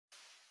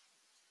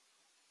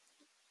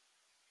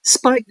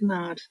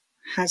Spikenard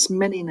has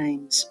many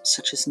names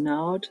such as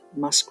nard,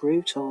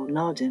 muskroot or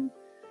nardin,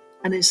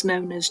 and is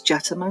known as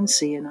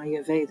jatamansi in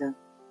Ayurveda.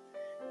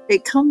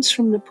 It comes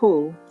from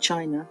Nepal,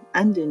 China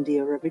and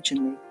India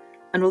originally,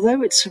 and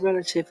although it's a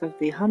relative of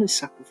the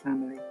honeysuckle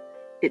family,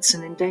 it's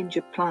an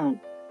endangered plant,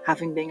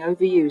 having been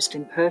overused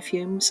in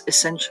perfumes,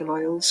 essential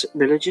oils,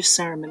 religious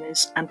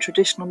ceremonies and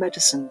traditional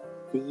medicine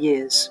for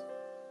years.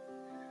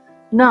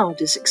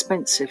 Nard is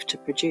expensive to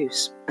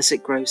produce as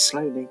it grows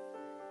slowly.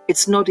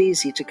 It's not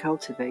easy to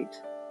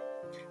cultivate.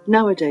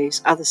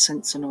 Nowadays, other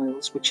scents and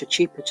oils which are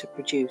cheaper to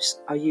produce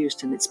are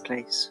used in its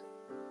place.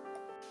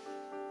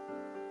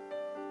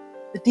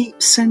 The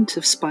deep scent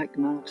of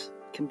spikenard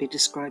can be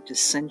described as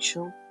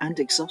sensual and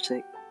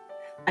exotic,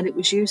 and it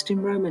was used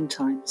in Roman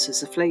times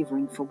as a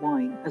flavouring for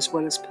wine as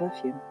well as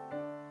perfume.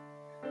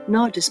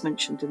 Nard is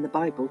mentioned in the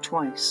Bible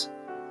twice.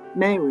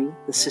 Mary,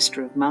 the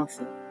sister of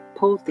Martha,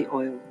 poured the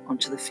oil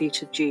onto the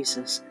feet of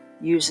Jesus,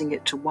 using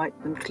it to wipe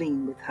them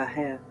clean with her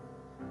hair.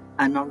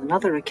 And on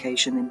another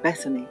occasion in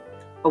Bethany,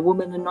 a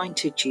woman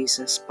anointed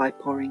Jesus by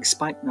pouring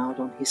spikenard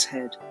on his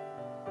head.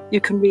 You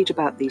can read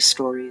about these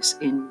stories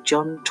in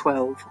John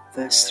 12,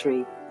 verse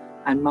 3,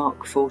 and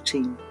Mark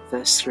 14,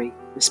 verse 3,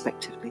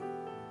 respectively.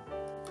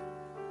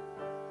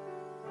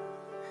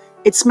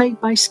 It's made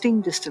by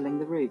steam distilling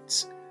the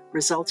roots,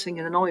 resulting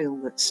in an oil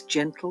that's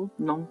gentle,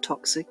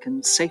 non-toxic,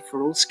 and safe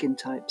for all skin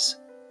types.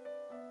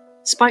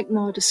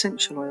 Spikenard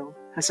essential oil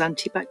has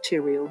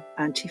antibacterial,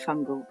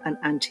 antifungal, and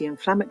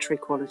anti-inflammatory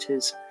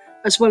qualities,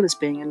 as well as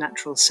being a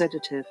natural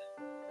sedative.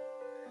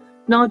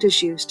 Nard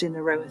is used in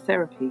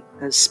aromatherapy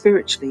as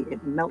spiritually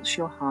it melts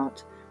your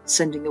heart,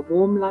 sending a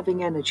warm,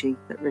 loving energy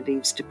that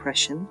relieves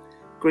depression,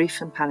 grief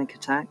and panic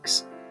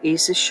attacks,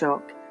 eases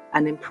shock,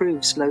 and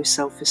improves low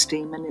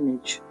self-esteem and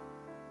image.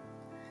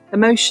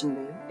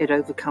 Emotionally, it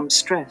overcomes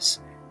stress,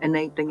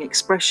 enabling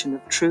expression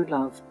of true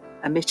love,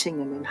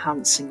 emitting and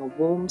enhancing a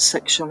warm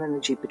sexual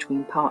energy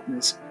between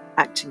partners,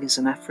 acting as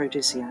an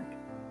aphrodisiac.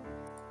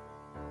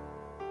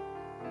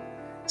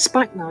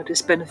 Spikenard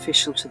is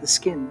beneficial to the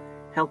skin,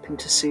 helping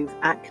to soothe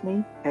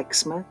acne,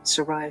 eczema,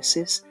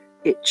 psoriasis,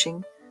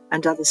 itching,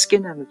 and other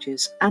skin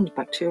allergies and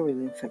bacterial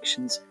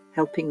infections,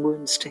 helping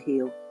wounds to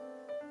heal.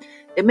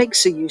 It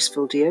makes a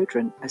useful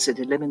deodorant as it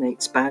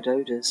eliminates bad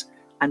odours,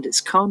 and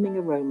its calming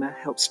aroma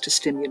helps to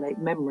stimulate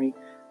memory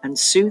and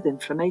soothe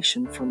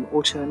inflammation from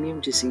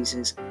autoimmune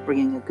diseases,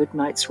 bringing a good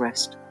night's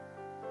rest.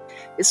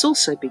 It's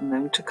also been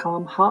known to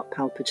calm heart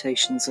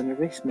palpitations and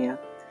arrhythmia,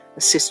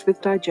 assist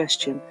with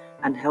digestion,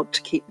 and help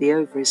to keep the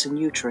ovaries and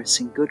uterus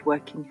in good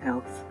working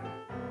health.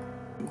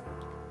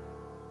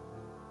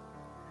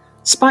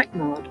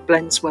 Spikenard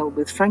blends well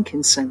with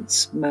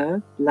frankincense,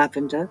 myrrh,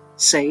 lavender,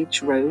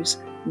 sage, rose,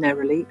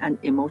 neroli,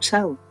 and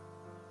immortelle.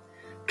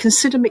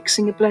 Consider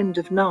mixing a blend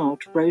of nard,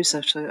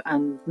 rosewater,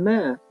 and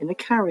myrrh in a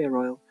carrier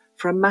oil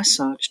for a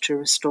massage to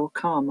restore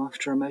calm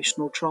after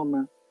emotional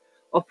trauma,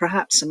 or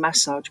perhaps a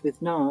massage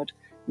with nard,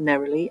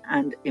 neroli,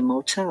 and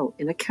immortelle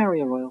in a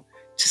carrier oil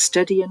to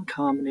steady and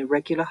calm an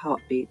irregular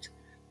heartbeat,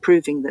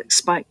 proving that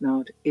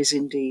spikenard is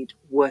indeed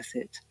worth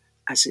it,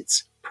 as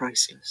it's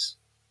priceless.